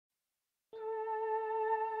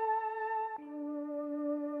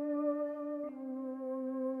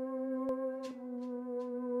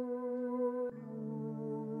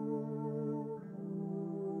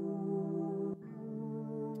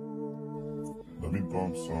Let me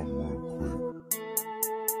bump some real quick.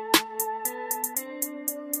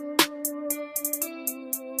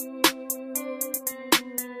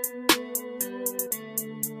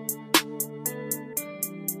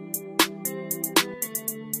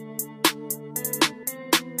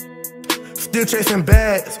 Still chasing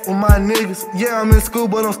bags with my niggas. Yeah, I'm in school,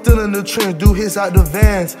 but I'm still in the trench. Do hits out the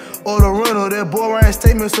vans or the rental. That boy writing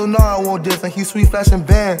statements, so nah, I won't diss. And he sweet flashing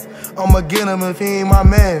bands. I'ma get him if he ain't my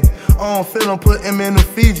man. I don't feel him, put him in the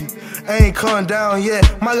Fiji. I ain't calm down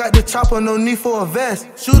yet. Might got the chopper, no need for a vest.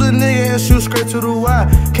 Shoot a nigga and shoot straight to the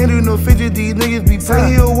Y. Can't do no fidget, these niggas be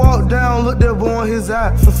tight. He'll walk down, look that boy in his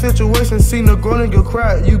eye. Some situations, see no grown nigga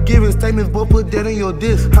cry. You giving statements, boy, put that in your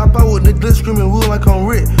disc. Hop out with the glitch, screaming woo like I'm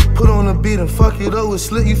Rick. Put on the beat and fuck it up with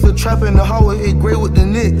slick. Used to trap in the hallway, it great with the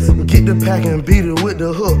Knicks. Get the pack and beat it with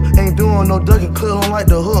the hook. Ain't doing no ducking, clip on like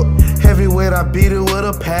the hook. Heavyweight, I beat it with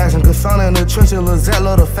a passion. Kasana in the trench, and Lizette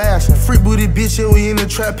love the fashion. Freak booty bitch, yeah, we in the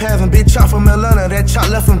trap passing. Big chop from Atlanta, that chop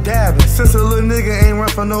left from dabbing. Since a little nigga ain't run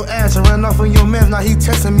for no action. Ran off on your man, now he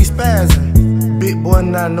texting me spazzing. Big boy,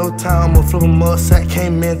 not no time, I'ma flip him up. Sack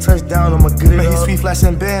came in, touchdown, I'ma get it up. He sweet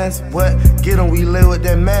flashing bands, what? Get him, we lay with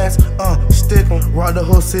that mask. Stick him, rock the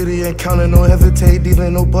whole city and counting, no hesitate. These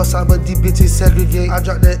ain't no bust out, but these bitches segregate. I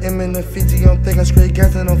dropped that M in the Fiji, I'm thinking straight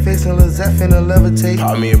gas and I'm facing Lizette finna levitate.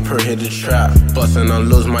 Pop me a per, hit the trap. Bustin' on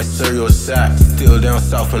lows, my cereal sack. Still down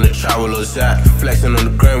south in the trap with Lil Zach. Flexing on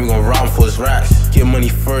the ground, we gon' rob him for his racks. Get money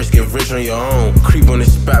first, get rich on your own. Creep on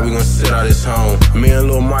this spot, we gon' sit out his home. Me and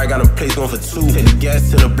Lil Mike got a place going for two. Take the gas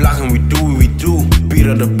to the block and we do what we do. Beat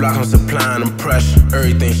up the block, I'm supplying them pressure.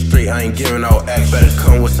 Everything straight, I ain't giving out extra. Better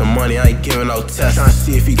come with some money, I ain't giving out tests. Tryna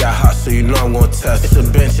see if he got hot, so you know I'm gon' test. It's a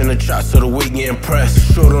bench in the trap, so the weight getting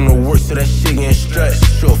pressed. Short on the work, so that shit getting stretched.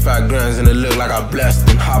 Short 5 grams and it look like I blessed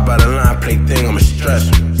him. Hop out the line, play thing, I'ma stretch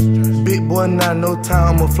him. Big boy, not no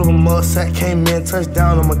time, I'ma flip him up. Sack came in,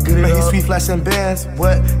 touchdown, I'ma get it up. He sweet flashing bands,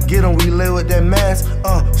 what? Get him, we lay with that mask.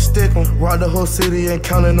 Stick him, rock the whole city and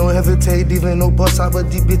counting, no hesitate. These ain't no bust out,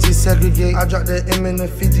 but these bitches segregate. I dropped that M in the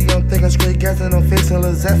Fiji, I'm thinking straight gas and I'm facing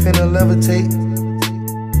Lizette finna levitate.